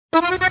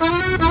Alexis,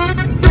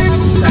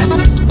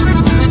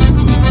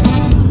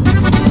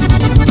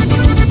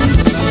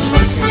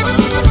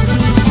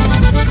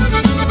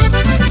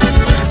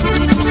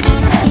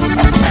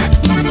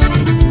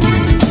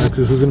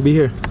 who's gonna be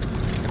here?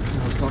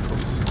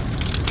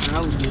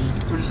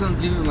 We're just gonna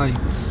do like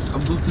a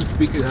Bluetooth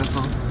speaker, that's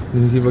all.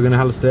 You people are gonna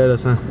hella stare at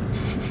us, huh?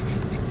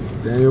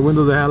 Damn, your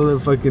windows are hella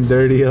fucking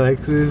dirty,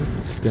 Alexis.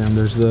 Damn,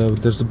 there's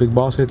the big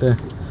boss right there.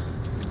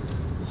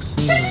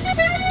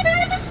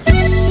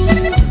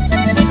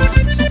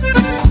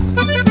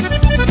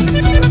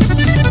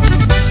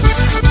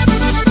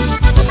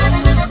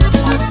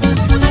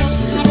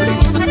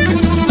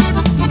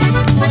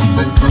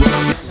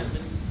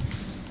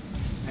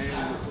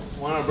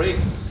 Want a break?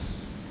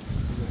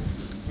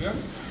 Yeah.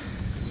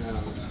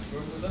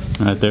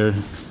 Right there.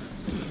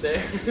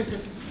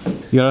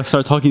 You gotta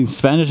start talking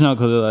Spanish now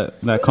because of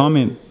that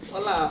comment.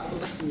 Hola.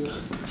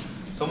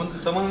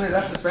 Someone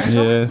left the Spanish?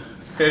 Yeah.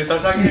 Okay,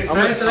 start talking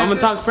Spanish. I'm gonna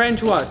talk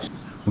French, watch.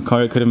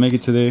 Macario couldn't make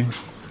it today.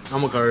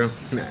 I'm Macario.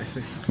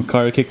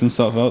 Macario kicked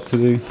himself out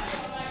today.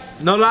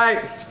 No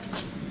light.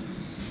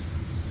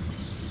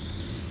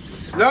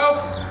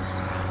 Nope.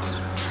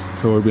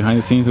 So we're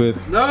behind the scenes with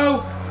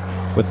No.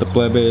 the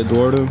plebe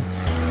Eduardo.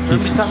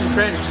 Remember me talking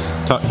French.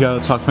 You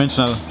gotta talk French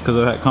now because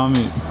of that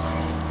comment.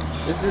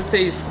 It's gonna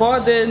say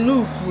Squad de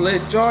Neuf,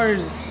 les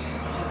jars.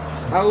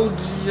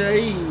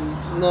 Aujourd'hui,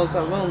 nos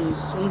avons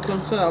un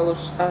concert a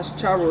los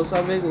charros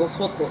avec los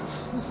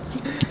jotos.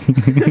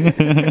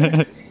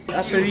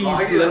 A Paris,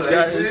 les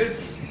gars.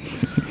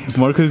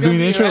 Marcus is doing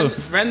the intro.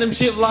 Random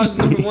shit vlog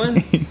number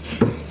 1.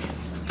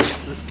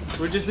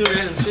 We're just doing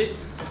random shit.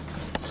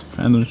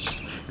 Random shit.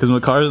 Because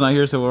Macario's not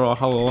here, so we're all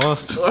hella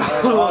lost. We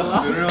don't know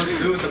what to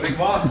do with the big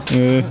boss.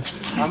 Yeah.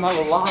 I'm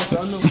hella lost. I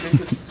don't know what to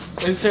do.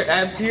 Insert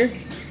abs here.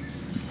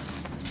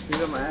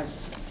 These are my abs.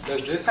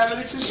 Does this have an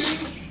extension?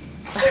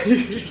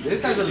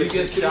 This has a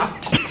good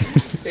shot.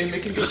 Hey,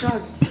 make a good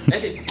shot.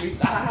 Hey,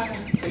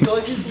 and go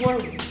like this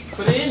one.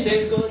 Put it in,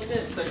 then go like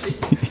that. Start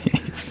shaking.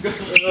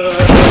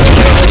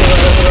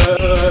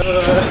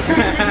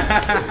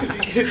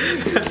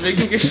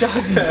 Making a good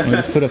shot.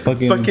 Put a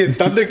fucking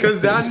thunder comes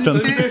down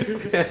and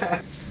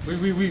shit.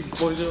 We,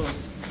 bonjour.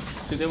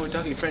 Today we're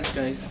talking French,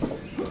 guys.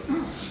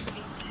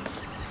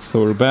 So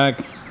we're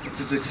back. It's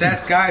a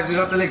success, guys. We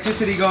got the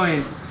electricity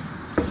going.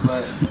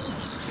 But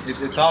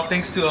it's all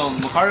thanks to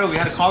Macario. We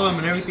had to call him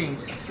and everything.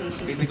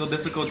 Technical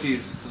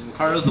difficulties.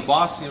 Macario's the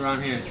boss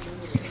around here.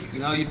 You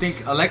know, you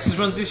think Alexis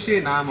runs this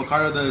shit? Nah,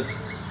 Macario does.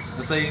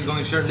 That's why he's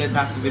going shirtless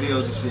half the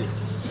videos and shit.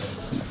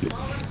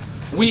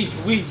 We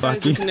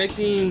guys are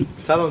connecting.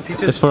 Tell him, teach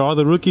us. It's for all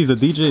the rookies, the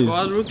DJs. For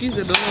all the rookies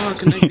that don't know how to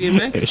connect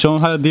DMX. Show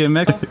them how to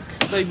DMX.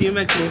 It's like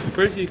DMX.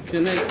 First you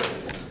connect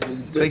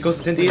the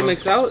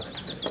DMX out,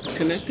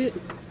 connect it.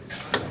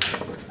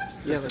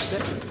 Yeah, like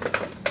that.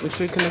 Make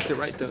sure you connect it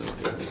right though.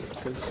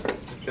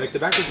 Connect the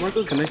backwards,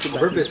 Marcos? Connect it on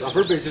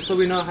purpose, just so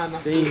we know how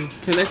not. Then you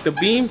connect the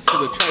beam to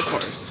the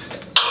tripars.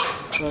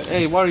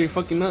 Hey, why are you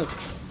fucking up?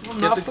 You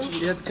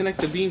have to connect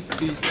the beam to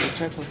the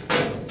tripod.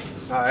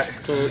 Alright.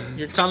 So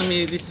you're telling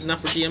me this is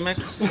not for DMX?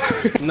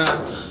 Nah.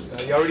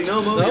 You already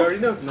know, Mo. No? You already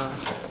know. Nah.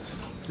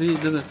 See,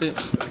 it doesn't fit.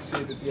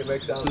 Shit, the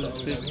DMX sounds all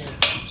down here.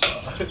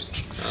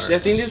 Yeah, I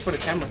think this is for the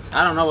camera.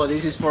 I don't know what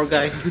this is for,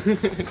 guys,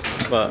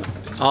 but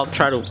I'll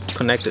try to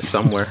connect it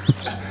somewhere.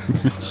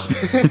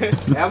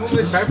 Yeah, I'll move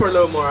this tripod a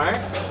little more, alright?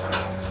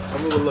 I'll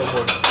move a little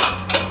more.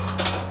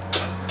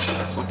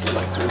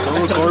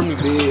 Don't record me,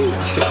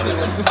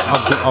 bitch.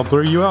 I'll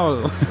blur you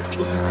out.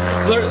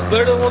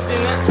 Blur the whole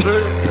thing out.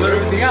 Blur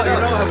everything out, you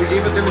know how we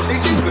gave a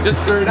demonstration, but just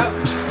blur it out.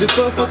 Just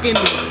put fucking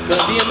the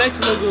DMX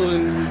logo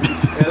and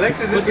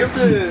Alexis is good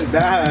for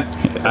that.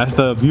 Ask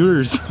the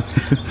viewers.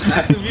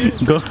 ask the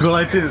viewers. Go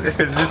like this.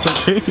 Is this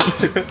okay?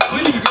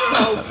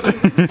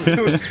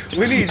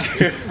 We need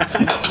your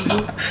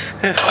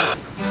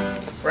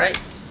Right.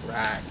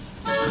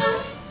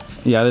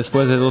 Ya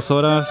después de 2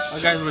 horas, Oh,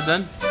 guys, we're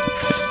done.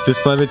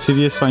 después de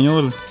TV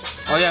español.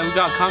 Oh yeah, we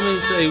got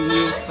comments saying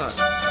we talk.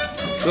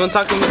 You wanna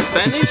talk in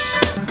Spanish?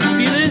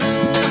 See this?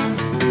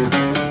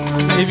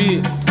 If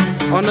you,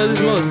 oh no, this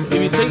most. If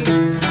you take,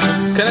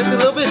 connect a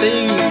little bit,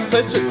 then you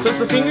touch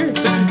the finger,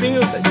 touch your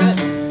finger like that.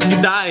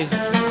 You die.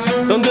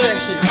 Don't do that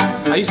shit.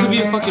 I used to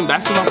be a fucking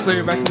basketball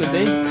player back in the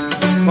day.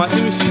 Wanna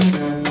see me shoot?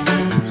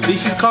 They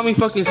should call me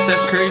fucking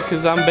Steph Curry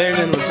because I'm better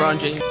than LeBron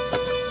James.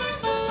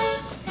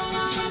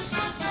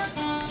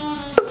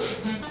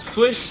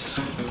 Swish.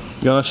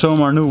 You gotta show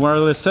them our new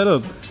wireless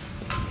setup.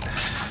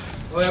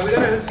 Oh yeah, we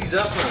gotta hook these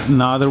up, man.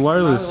 Nah, they're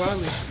wireless.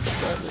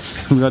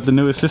 We got the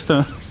newest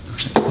system.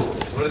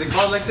 What are they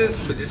called, Alexis?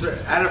 But just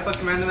add a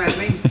fucking random ass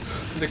name.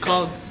 They're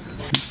called.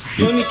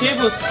 You don't need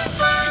cables.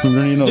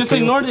 Just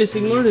ignore this,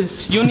 ignore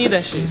this. You don't need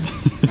that shit.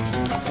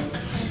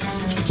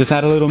 Just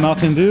add a little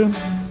Mountain Dew.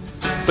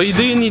 But you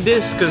do need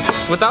this, because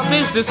without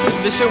this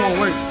shit won't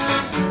work.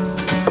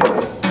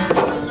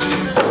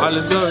 Alright,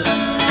 let's go.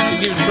 You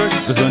give it first.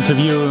 Let's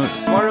interview.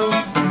 Tomorrow,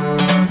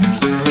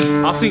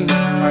 I'll sing.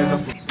 Alright, go.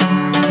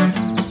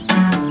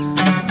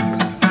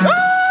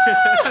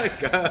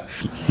 God.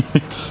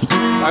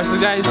 Alright, so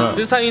guys,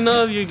 this is how you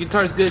know if your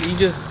guitar is good. You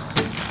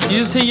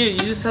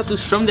just have to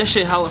strum that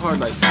shit hella hard,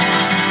 like.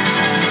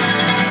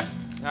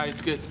 Alright,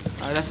 it's good.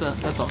 Alright,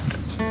 that's all.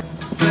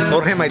 Is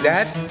Jorge my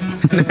dad?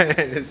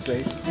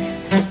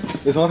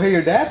 Is Jorge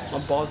your dad? My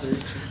balls are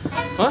itchy.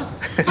 What?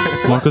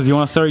 Marcos, you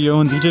want to start your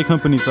own DJ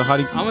company, so how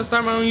do you... I'm gonna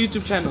start my own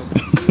YouTube channel.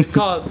 It's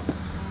called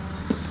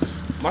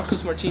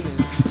Marcos Martinez.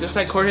 Just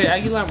like Jorge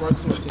Aguilar,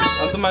 Marcos Martinez.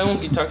 I'll do my own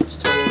guitar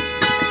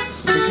tutorials.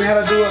 Teach me how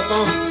to do a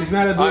song. Teach me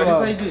how to do Alright, this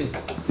how you do it.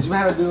 Teach me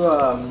how to do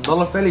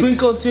Lola Felix.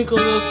 Twinkle, twinkle,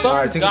 little star.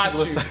 Alright, twinkle, Got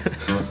twinkle, you. little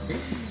star.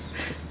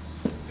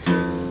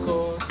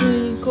 Twinkle,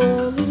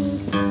 twinkle,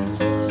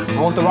 I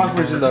want the rock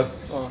version though.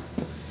 oh.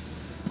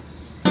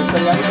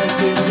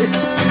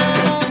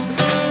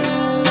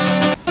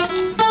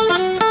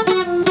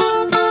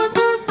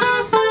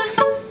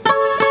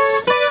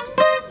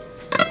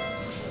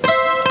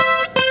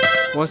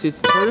 Want to see the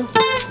tutorial?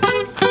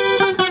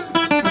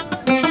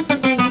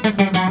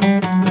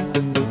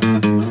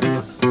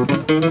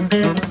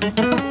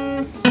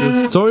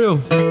 Tutorial.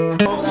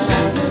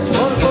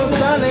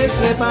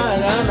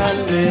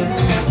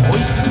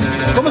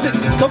 ¿Cómo se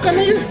tocan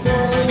ellos?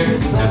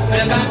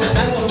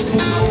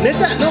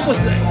 Neta, no, pues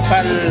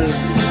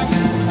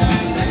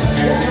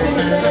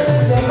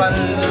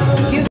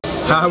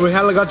para We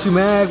hella got you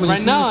mad. When Right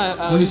you now,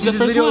 when you it's see the this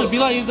first video, one. Be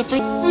like, it's the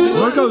first.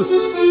 Marcos,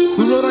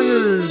 who wrote on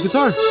your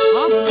guitar?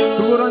 Huh?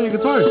 Who wrote on your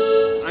guitar?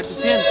 I just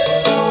see it.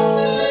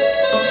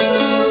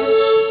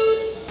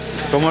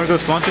 Go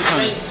Marcos, sponsor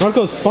time.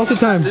 Marcos, sponsor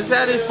time. This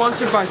ad is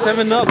sponsored by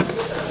 7-Up.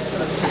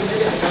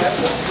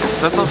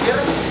 That's all.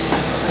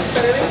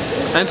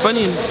 And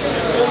Funyuns.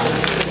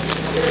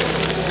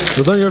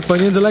 What's on your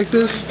Funyuns,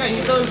 Alexis?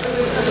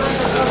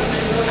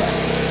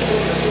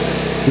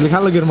 You look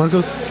hella good,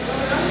 Marcos.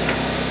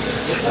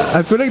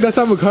 I feel like that's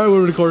how Makar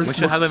will record. We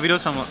should have the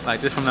videos from like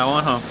this from now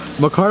on, huh?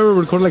 Makar will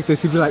record like this.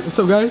 He'd be like, "What's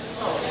up, guys?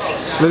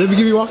 Let me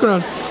give you a walk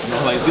around."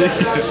 No, like this.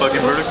 It's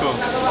fucking vertical.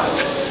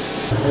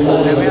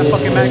 Yeah, we have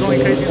fucking Mac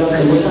going crazy.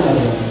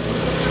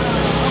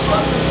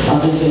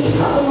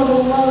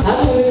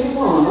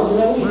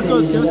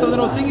 Marcos, give us a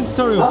little singing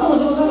tutorial.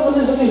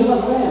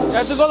 You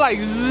have to go like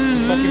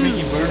zzz. Fucking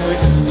making burn noise.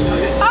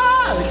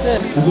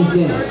 Así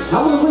que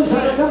vamos pues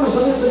arrancamos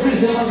con este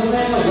piso más o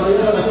menos para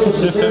ayudar a todos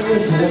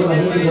ustedes, a ver a la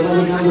gente que va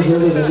llegando, se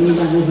ve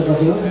bendita en esta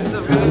ocasión.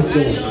 Así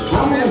que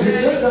vámonos y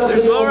cerca de la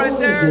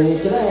primera se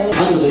trae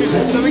algo de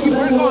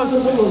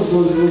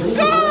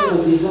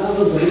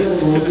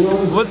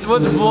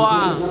What's boa?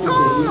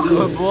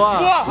 Boa.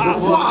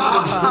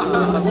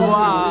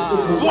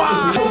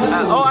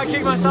 Oh, I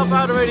kicked myself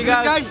out already,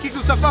 guys. Guys, kick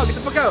himself out. Get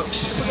the fuck out.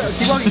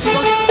 Keep walking, keep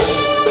walking.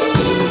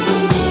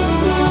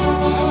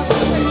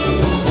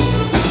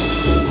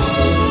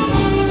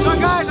 So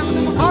guys, I'm in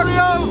the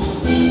Macario.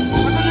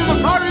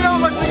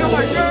 I'm gonna take off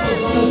my shirt.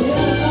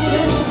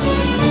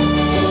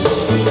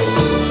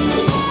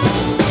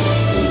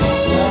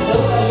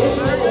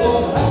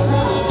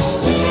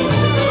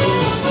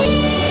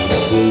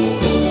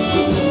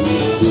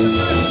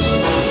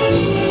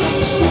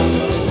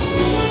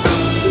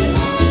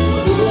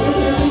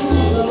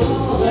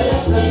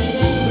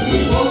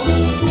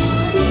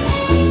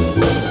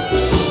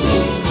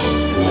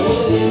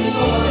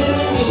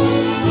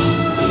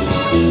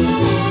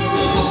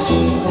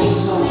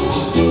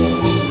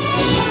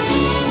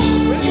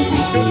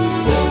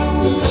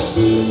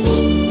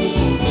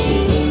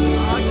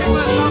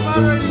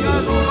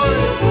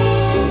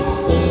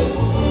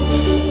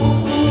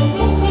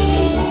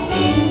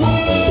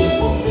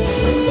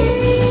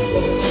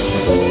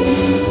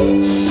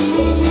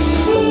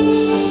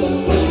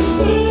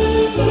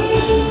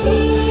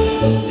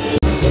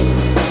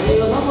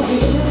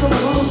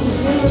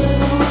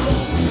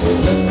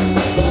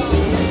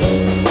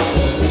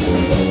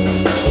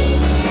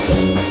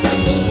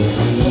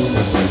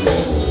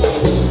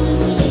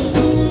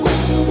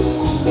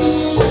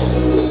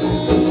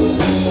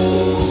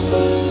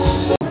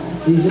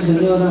 Dice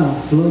señora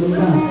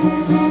Florida.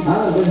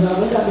 Pues la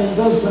Brenda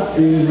Mendoza y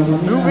la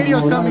familia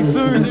Morales.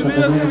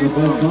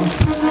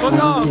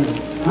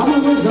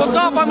 Look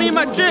up, I need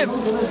my chips.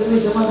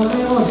 Dice más o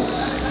menos.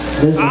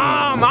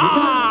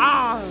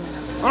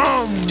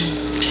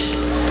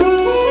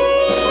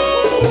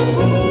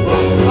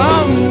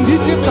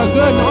 These chips are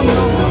good.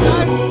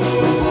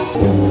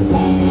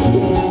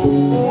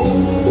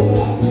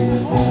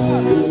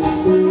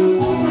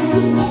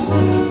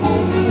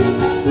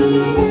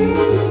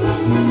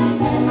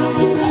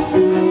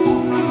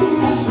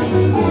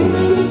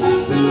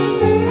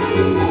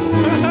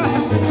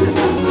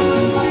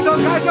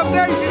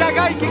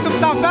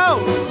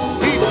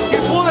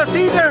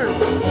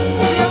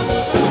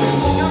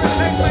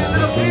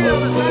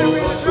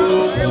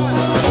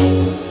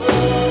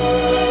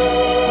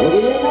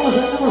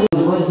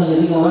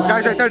 Those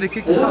guys right there, they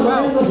kicked themselves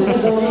out.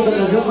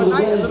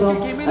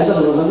 Ahí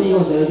para los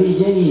amigos, el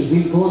DJ y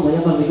Bill Compa,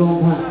 allá para mi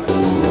compa.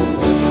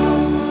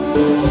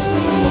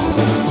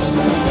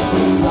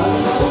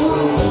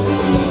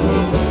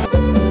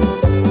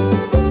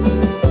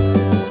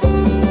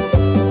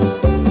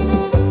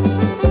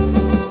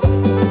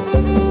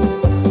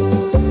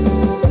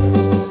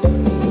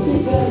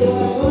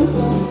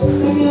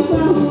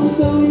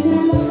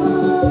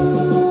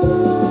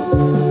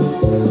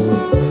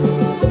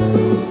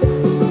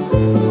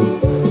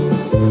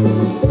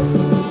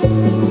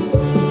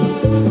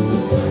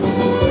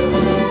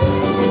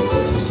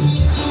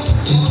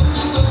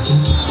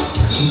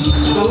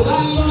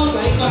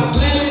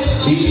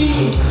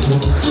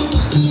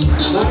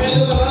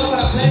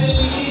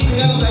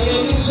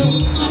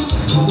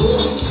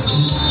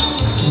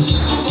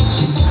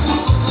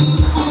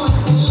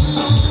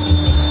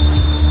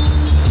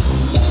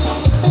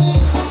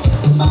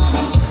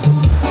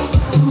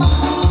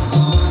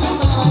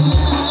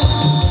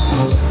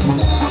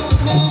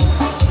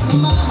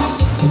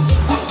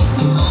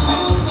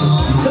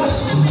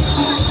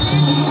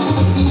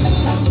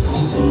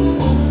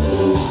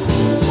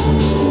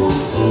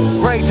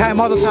 time,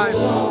 all the time.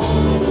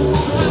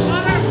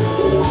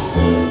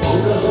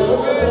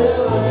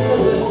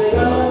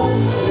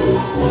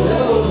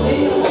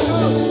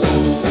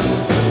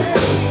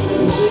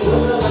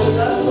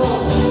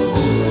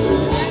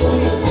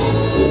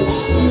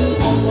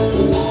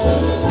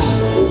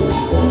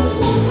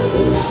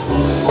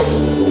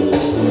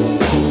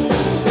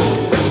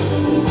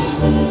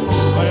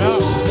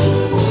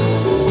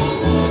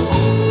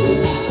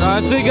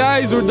 That's it,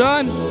 guys, we're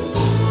done.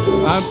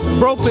 I'm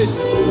Brofist.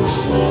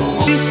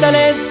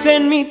 Cristales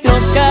en mi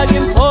troca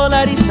bien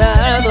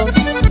polarizados,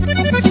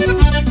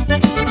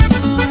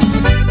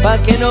 pa'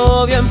 que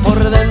no vean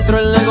por dentro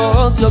el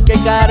negocio que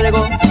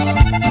cargo.